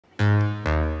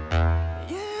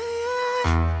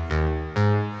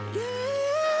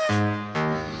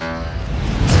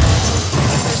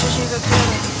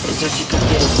Esa chica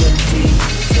quiere selfie,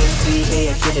 selfie,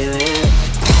 ella quiere ver.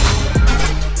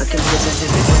 Pa' que empiece a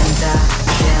hacerse cuenta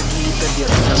que aquí perdió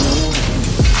la mujer.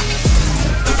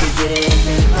 Lo que quiere es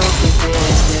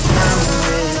enloquecerse, esta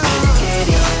mujer que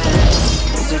quería ver.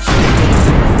 Esa chica quiere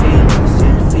selfie,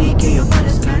 selfie, que yo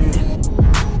parezca en él.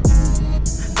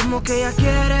 Como que ella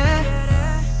quiere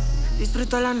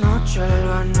disfruta la noche,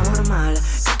 lo anormal.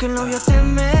 Que el novio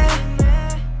teme.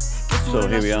 So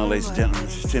here we are, ladies and gentlemen,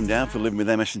 this is Tim Down for Living with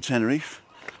MS in Tenerife.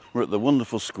 We're at the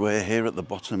wonderful square here at the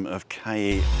bottom of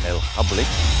Calle El Habli,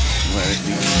 where it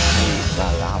meets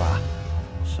La Lava.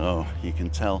 So you can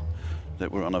tell that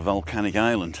we're on a volcanic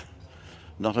island.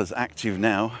 Not as active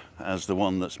now as the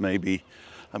one that's maybe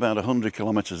about 100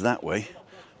 kilometres that way,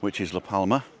 which is La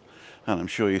Palma. And I'm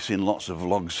sure you've seen lots of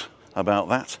vlogs about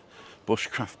that.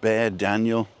 Bushcraft Bear,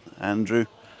 Daniel, Andrew.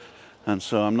 And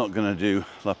so I'm not going to do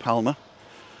La Palma,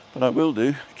 but I will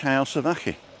do Callao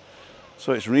Salvaje.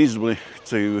 So it's reasonable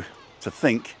to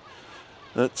think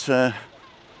that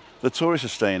the tourists are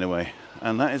staying away,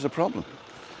 and that is a problem.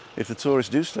 If the tourists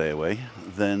do stay away,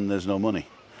 then there's no money.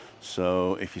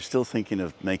 So if you're still thinking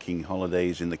of making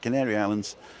holidays in the Canary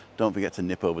Islands, don't forget to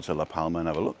nip over to La Palma and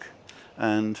have a look,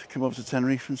 and come over to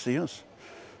Tenerife and see us.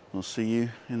 We'll see you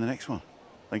in the next one.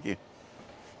 Thank you.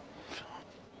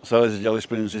 So this is Jolly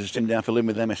Spoons, this is Tim Down for Living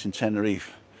with MS in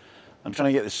Tenerife. I'm trying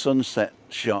to get this sunset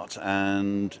shot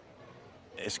and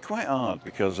it's quite hard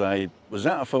because I was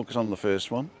out of focus on the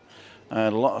first one. I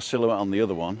had a lot of silhouette on the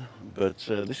other one, but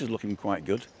this is looking quite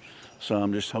good. So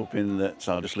I'm just hoping that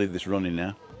I'll just leave this running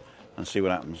now and see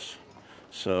what happens.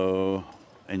 So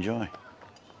enjoy.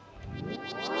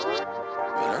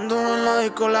 Bailando en la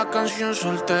disco la canción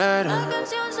soltera.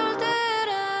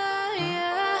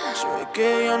 Se ve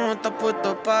que ella no está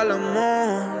puesta para el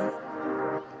amor.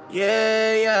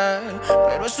 Yeah, yeah.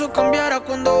 Pero eso cambiará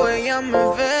cuando ella me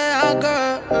vea,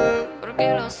 girl.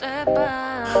 Porque lo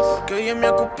sepas. Porque ella me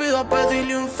ha cupido a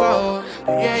pedirle un favor.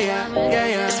 Yeah, yeah, yeah,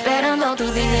 yeah. Esperando tu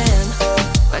DM,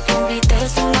 pa' que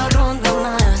invites una ronda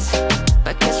más,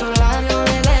 pa' que su labio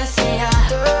me bese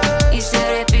ya y se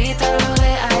repita lo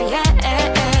de ayer.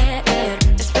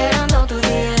 Esperando tu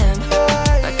DM,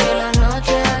 pa' que la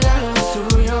noche haga lo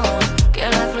suyo, que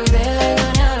la fluidez le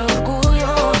gane al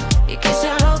orgullo y que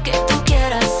sea lo que tú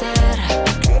quieras hacer.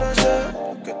 Quiero hacer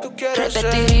lo que tú quieras hacer.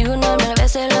 Repetiría 1000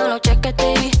 veces la noche que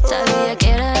te vi. Sabía que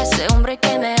era ese hombre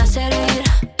que me hace reír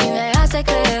y me hace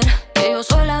creer que yo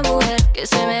soy la mujer que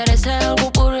se merece.